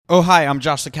Oh, hi, I'm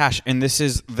Josh the Cash, and this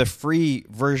is the free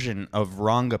version of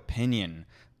Wrong Opinion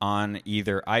on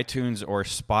either iTunes or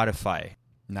Spotify.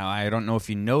 Now, I don't know if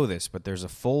you know this, but there's a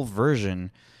full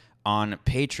version on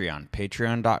Patreon,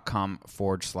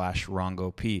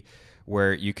 patreon.com/WrongOP,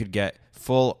 where you could get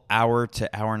full hour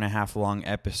to hour and a half long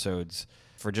episodes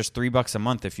for just $3 a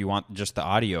month if you want just the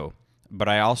audio. But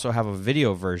I also have a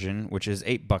video version, which is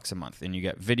 $8 a month, and you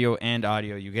get video and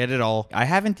audio. You get it all. I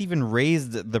haven't even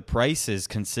raised the prices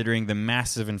considering the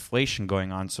massive inflation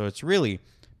going on, so it's really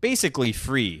basically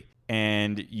free.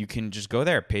 And you can just go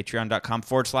there,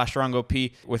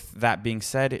 patreon.com/WrongOP. With that being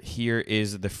said, here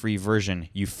is the free version.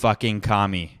 You fucking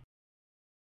commie.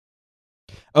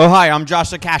 Oh, hi, I'm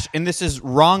Josh the Cash, and this is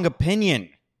Wrong Opinion.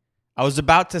 I was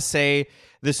about to say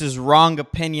this is Wrong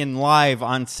Opinion live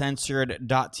on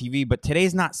censored.tv, but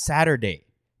today's not Saturday.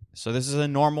 So this is a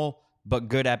normal but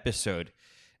good episode.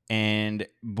 And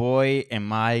boy,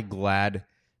 am I glad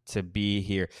to be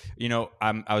here. You know,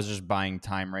 I was just buying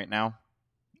time right now.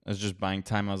 I was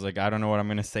like, I don't know what I'm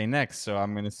going to say next. So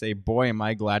I'm going to say, boy, am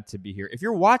I glad to be here. If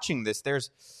you're watching this, there's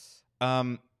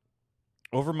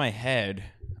over my head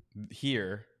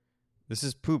here, this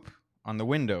is poop on the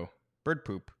window, bird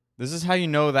poop. This is how you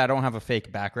know that I don't have a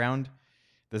fake background.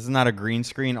 This is not a green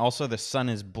screen. Also, the sun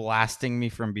is blasting me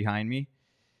from behind me,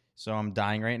 so I'm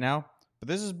dying right now. But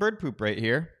this is bird poop right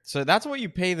here. So that's what you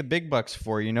pay the big bucks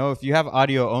for. You know, if you have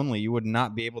audio only, you would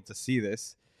not be able to see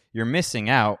this. You're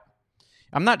missing out.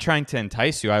 I'm not trying to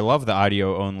entice you. I love the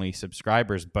audio only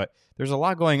subscribers, but there's a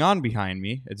lot going on behind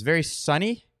me. It's very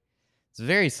sunny.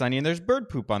 And there's bird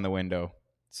poop on the window.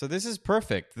 So this is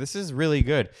perfect. This is really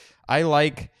good. I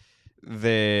like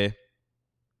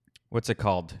what's it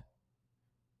called?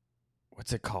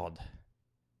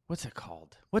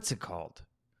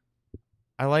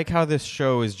 I like how this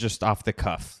show is just off the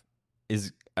cuff,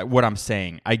 is what I'm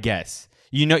saying, I guess.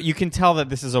 You know, you can tell that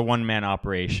this is a one-man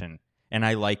operation, and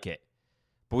I like it.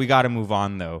 But we got to move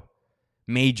on, though.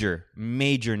 Major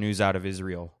news out of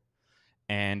Israel.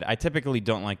 And I typically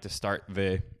don't like to start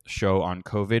the show on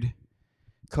COVID.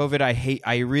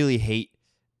 I really hate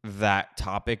that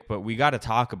topic, but we got to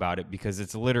talk about it because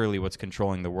it's literally what's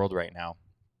controlling the world right now.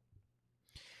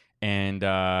 And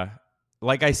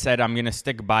like I said, I'm going to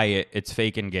stick by it. It's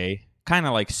fake and gay, kind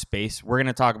of like space. We're going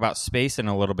to talk about space in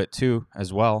a little bit too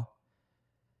as well.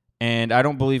 And I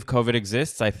don't believe COVID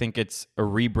exists. I think it's a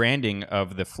rebranding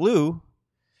of the flu,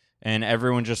 and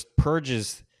everyone just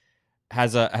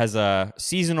has a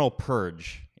seasonal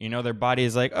purge. You know, their body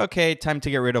is like, okay, time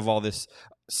to get rid of all this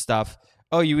stuff.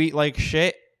 Oh, you eat like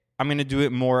shit? I'm going to do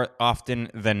it more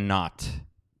often than not,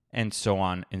 and so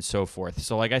on and so forth.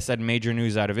 So like I said, major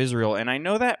news out of Israel. And I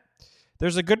know that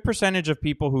there's a good percentage of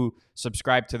people who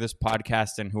subscribe to this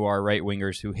podcast and who are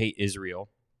right-wingers who hate Israel.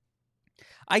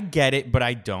 I get it, but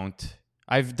I don't.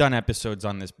 I've done episodes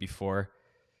on this before.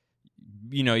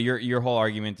 You know, your whole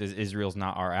argument is Israel's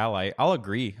not our ally. I'll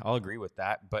agree with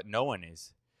that, but no one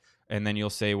is. And then you'll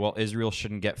say, well, Israel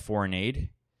shouldn't get foreign aid.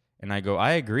 And I go,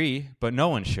 I agree, but no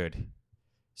one should.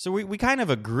 So we kind of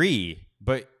agree,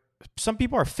 but some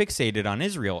people are fixated on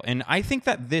Israel. And I think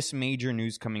that this major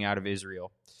news coming out of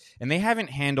Israel, and they haven't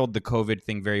handled the COVID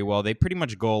thing very well. They pretty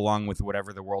much go along with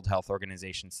whatever the World Health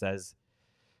Organization says.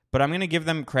 But I'm going to give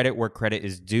them credit where credit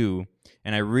is due.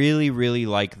 And I really, really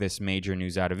like this major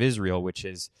news out of Israel, which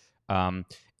is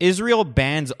Israel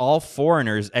bans all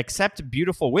foreigners except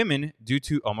beautiful women due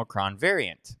to Omicron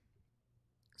variant.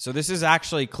 So this is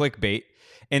actually clickbait.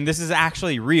 And this is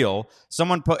actually real.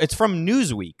 It's from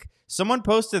Newsweek. Someone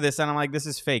posted this, and I'm like, this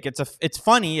is fake. It's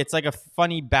funny. It's like a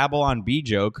funny Babylon Bee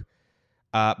joke,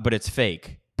 but it's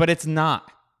fake. But it's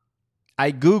not.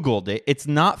 I Googled it. It's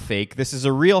not fake. This is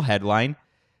a real headline,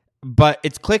 but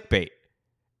it's clickbait.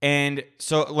 And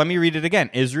so let me read it again.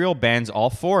 Israel bans all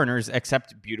foreigners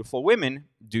except beautiful women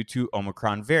due to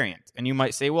Omicron variant. And you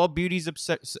might say, well, beauty's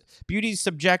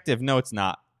subjective. No, it's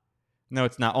not.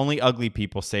 Only ugly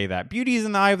people say that. Beauty is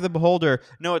in the eye of the beholder.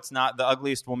 No, it's not. The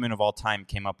ugliest woman of all time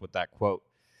came up with that quote.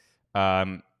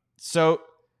 But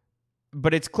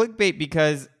it's clickbait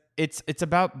because it's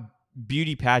about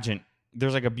beauty pageant.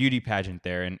 There's like a beauty pageant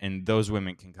there, and those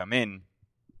women can come in,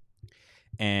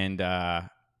 and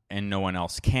no one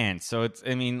else can. So it's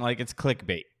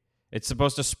clickbait. It's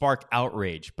supposed to spark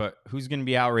outrage, but who's going to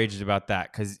be outraged about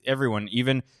that? Because everyone,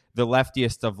 even the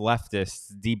leftiest of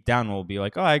leftists, deep down will be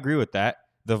like, oh, I agree with that.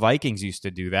 The Vikings used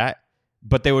to do that,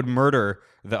 but they would murder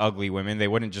the ugly women. They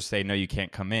wouldn't just say, no, you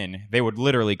can't come in. They would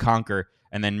literally conquer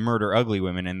and then murder ugly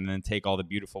women and then take all the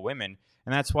beautiful women.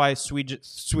 And that's why Swedish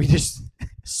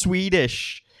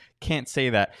can't say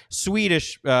that.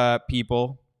 Swedish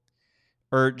people,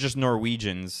 or just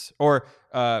Norwegians, or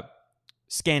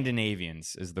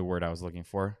Scandinavians is the word I was looking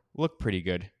for. Look pretty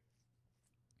good.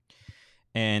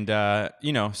 And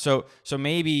so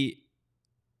maybe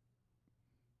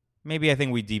I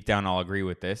think we deep down all agree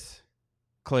with this.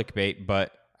 Clickbait,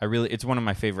 but it's one of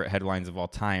my favorite headlines of all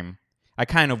time. I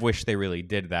kind of wish they really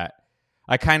did that.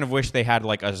 I kind of wish they had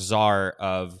like a czar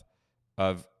of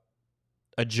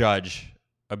a judge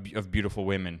of beautiful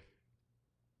women,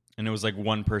 and it was like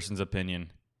one person's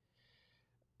opinion,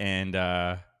 and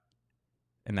that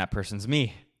person's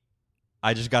me.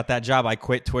 I just got that job. I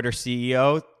quit Twitter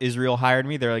CEO. Israel hired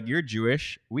me. They're like, "You're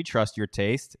Jewish. We trust your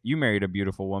taste. You married a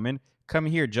beautiful woman. Come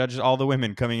here, judge all the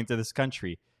women coming into this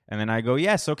country." And then I go,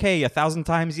 "Yes, okay, 1,000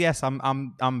 times yes.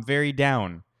 I'm very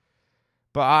down."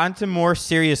 But on to more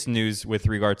serious news with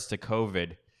regards to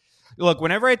COVID. Look,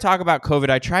 whenever I talk about COVID,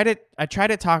 I try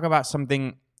to talk about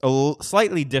something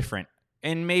slightly different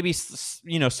and maybe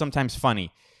sometimes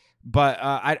funny. But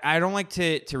I don't like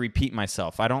to repeat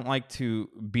myself. I don't like to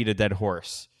beat a dead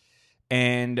horse.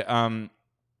 And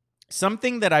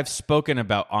something that I've spoken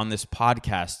about on this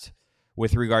podcast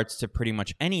with regards to pretty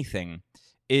much anything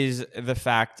is the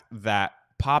fact that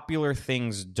popular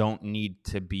things don't need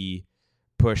to be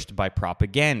pushed by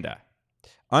propaganda.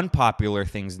 Unpopular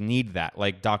things need that.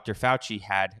 Like Dr. Fauci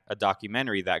had a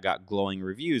documentary that got glowing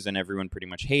reviews and everyone pretty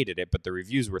much hated it, but the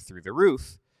reviews were through the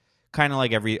roof, kind of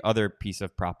like every other piece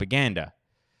of propaganda.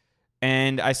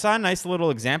 And I saw a nice little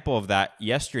example of that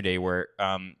yesterday where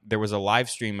there was a live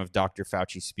stream of Dr.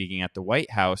 Fauci speaking at the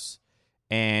White House,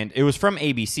 and it was from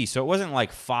ABC. So it wasn't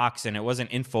like Fox and it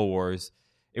wasn't InfoWars.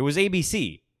 It was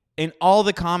ABC. And all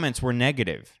the comments were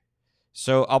negative.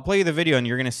 So I'll play you the video and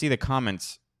you're going to see the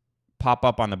comments pop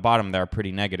up on the bottom that are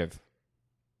pretty negative.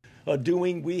 The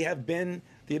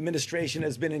administration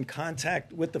has been in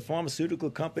contact with the pharmaceutical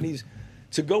companies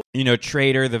to go.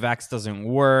 Traitor, the vax doesn't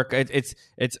work. It's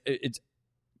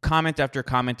comment after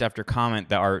comment after comment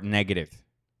that are negative.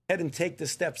 Ahead and take the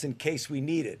steps in case we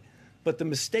need it. But the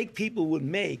mistake people would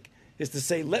make is to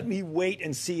say, let me wait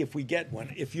and see if we get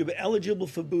one. If you're eligible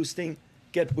for boosting,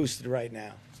 get boosted right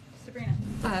now. Sabrina.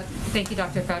 Thank you,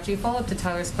 Dr. Fauci. Follow up to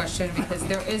Tyler's question, because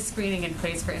there is screening in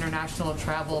place for international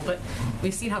travel, but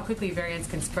we've seen how quickly variants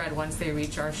can spread once they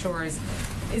reach our shores.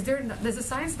 Does the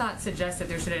science not suggest that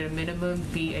there should at a minimum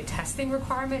be a testing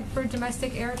requirement for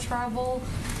domestic air travel?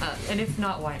 And if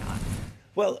not, why not?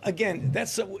 Well, again,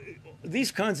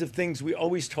 these kinds of things we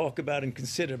always talk about and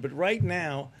consider, but right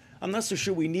now, I'm not so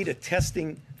sure we need a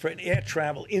testing for an air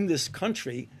travel in this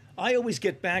country. I always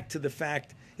get back to the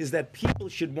fact is that people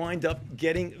should wind up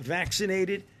getting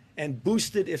vaccinated and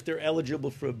boosted if they're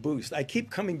eligible for a boost. I keep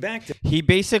coming back to... He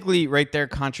basically right there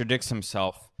contradicts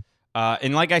himself.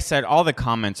 And like I said, all the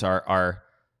comments are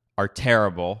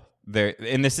terrible.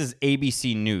 And this is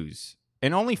ABC News.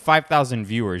 And only 5,000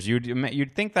 viewers.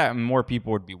 You'd think that more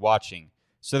people would be watching.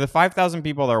 So the 5,000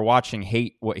 people that are watching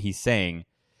hate what he's saying.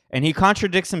 And he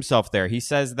contradicts himself there. He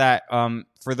says that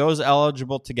for those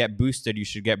eligible to get boosted, you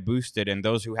should get boosted, and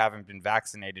those who haven't been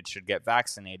vaccinated should get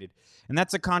vaccinated. And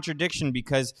that's a contradiction,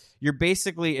 because you're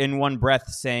basically in one breath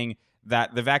saying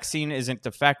that the vaccine isn't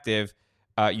effective,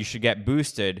 you should get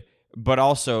boosted, but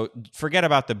also forget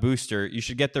about the booster. You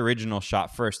should get the original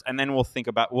shot first, and then we'll think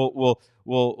about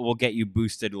we'll get you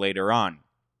boosted later on.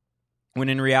 When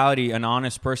in reality, an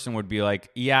honest person would be like,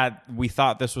 yeah, we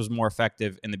thought this was more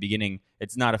effective in the beginning.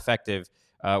 It's not effective.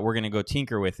 We're going to go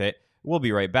tinker with it. We'll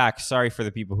be right back. Sorry for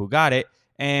the people who got it.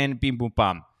 And bim, boom,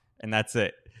 bam. And that's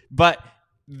it. But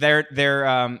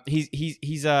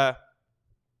he's a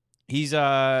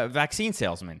vaccine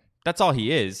salesman. That's all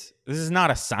he is. This is not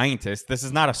a scientist. This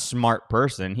is not a smart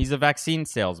person. He's a vaccine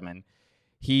salesman.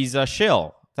 He's a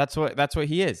shill. That's what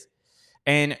he is.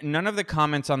 And none of the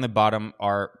comments on the bottom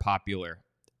are popular.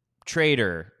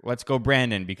 Traitor, let's go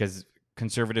Brandon, because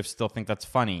conservatives still think that's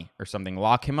funny or something.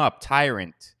 Lock him up,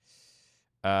 tyrant.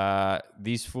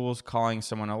 These fools calling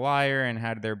someone a liar and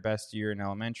had their best year in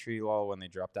elementary, lol, when they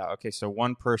dropped out. Okay, so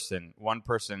one person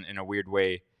in a weird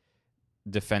way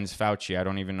defends Fauci. I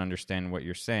don't even understand what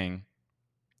you're saying.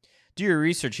 Do your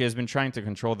research. He has been trying to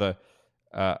control the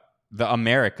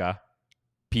America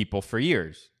people for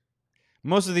years.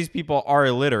 Most of these people are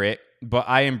illiterate, but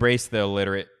I embrace the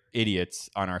illiterate idiots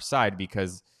on our side,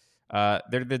 because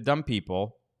they're the dumb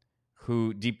people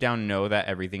who deep down know that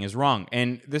everything is wrong.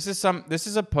 And this is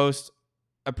a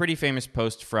pretty famous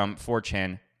post from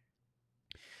 4chan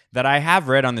that I have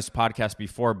read on this podcast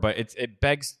before, but it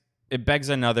begs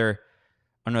another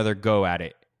go at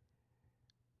it.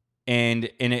 And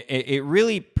it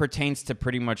really pertains to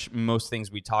pretty much most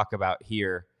things we talk about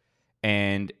here,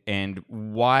 and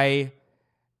why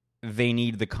they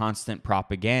need the constant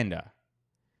propaganda.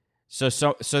 So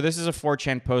this is a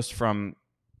 4chan post from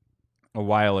a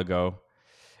while ago.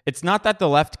 It's not that the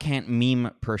left can't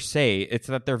meme per se, it's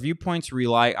that their viewpoints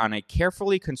rely on a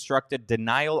carefully constructed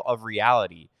denial of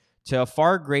reality to a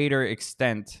far greater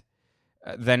extent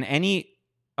than any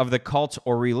of the cults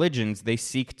or religions they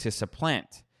seek to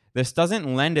supplant. This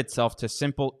doesn't lend itself to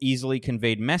simple, easily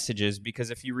conveyed messages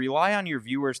because if you rely on your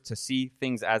viewers to see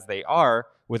things as they are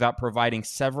without providing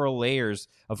several layers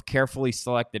of carefully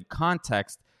selected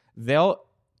context, they'll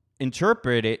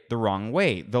interpret it the wrong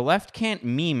way. The left can't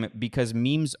meme because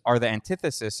memes are the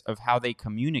antithesis of how they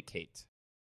communicate.